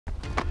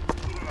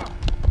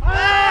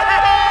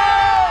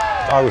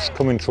I was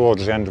coming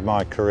towards the end of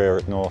my career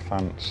at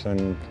Northants,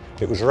 and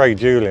it was Ray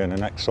Julian,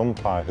 an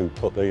ex-umpire, who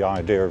put the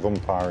idea of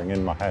umpiring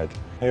in my head.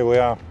 Here we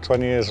are,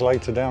 20 years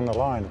later down the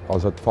line. I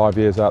was at 5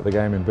 years out of the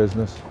game in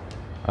business,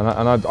 and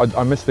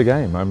I missed the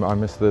game. I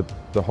missed the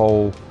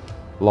whole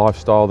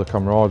lifestyle, the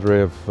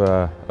camaraderie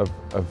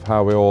of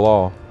how we all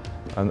are,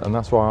 and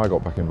that's why I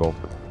got back involved.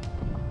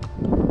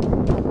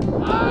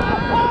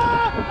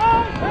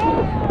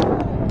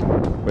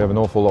 We have an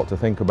awful lot to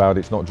think about.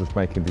 It's not just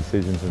making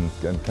decisions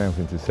and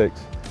counting to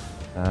 6,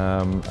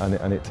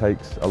 and it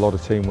takes a lot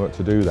of teamwork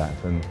to do that.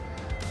 And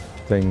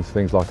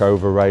things like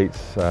over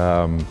rates,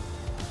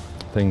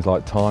 things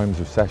like times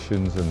of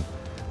sessions, and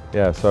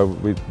yeah, so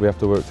we have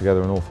to work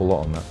together an awful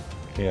lot on that.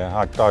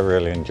 Yeah, I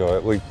really enjoy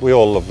it. We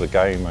all love the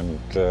game, and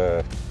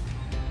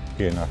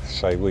you know,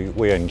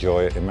 we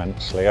enjoy it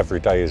immensely. Every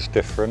day is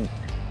different.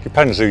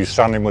 Depends who you're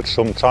standing with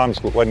sometimes,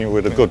 but when you're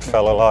with a good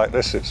fella like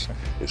this,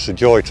 it's a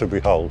joy to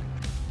behold.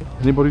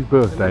 Anybody's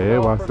birthday here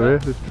whilst they're here,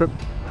 this trip?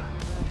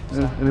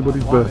 Yeah,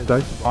 anybody's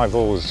birthday? I've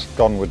always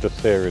gone with the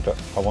theory that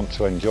I want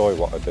to enjoy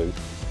what I do,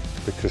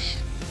 because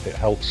it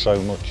helps so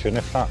much. And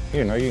if that,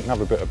 you know, you can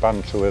have a bit of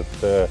banter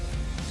with the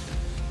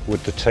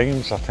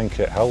teams, I think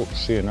it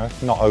helps, you know,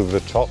 not over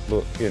the top,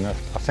 but, you know,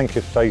 I think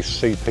if they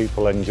see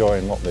people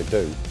enjoying what they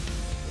do,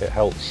 it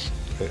helps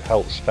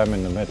them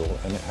in the middle,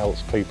 and it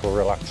helps people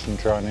relax and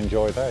try and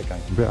enjoy their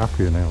game. A bit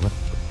happier now then.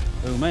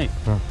 Who, me?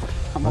 Yeah.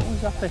 I'm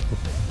always happy.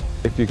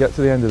 If you get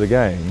to the end of the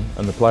game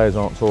and the players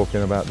aren't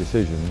talking about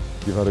decisions,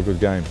 you've had a good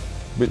game.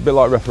 A bit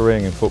like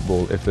refereeing in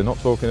football. If they're not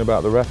talking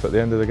about the ref at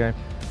the end of the game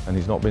and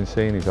he's not been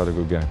seen, he's had a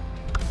good game.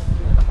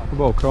 Good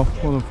ball, Carl.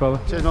 Well done,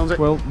 fella. Cheers, Millnsy.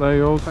 Well, there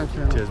yours. Thank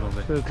you. Cheers,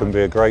 Millnsy. It can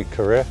be a great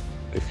career.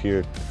 If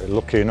you're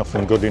lucky enough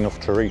and good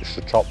enough to reach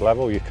the top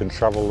level, you can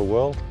travel the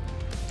world.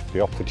 The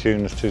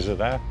opportunities are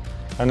there.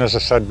 And as I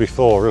said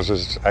before, us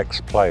as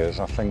ex-players,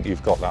 I think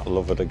you've got that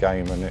love of the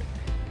game, and it,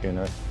 you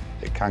know,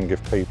 it can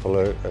give people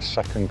a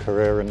second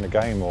career in the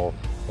game, or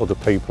other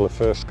people a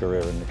first career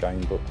in the game.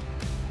 But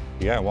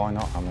yeah, why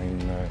not? I mean,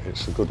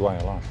 it's a good way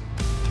of life.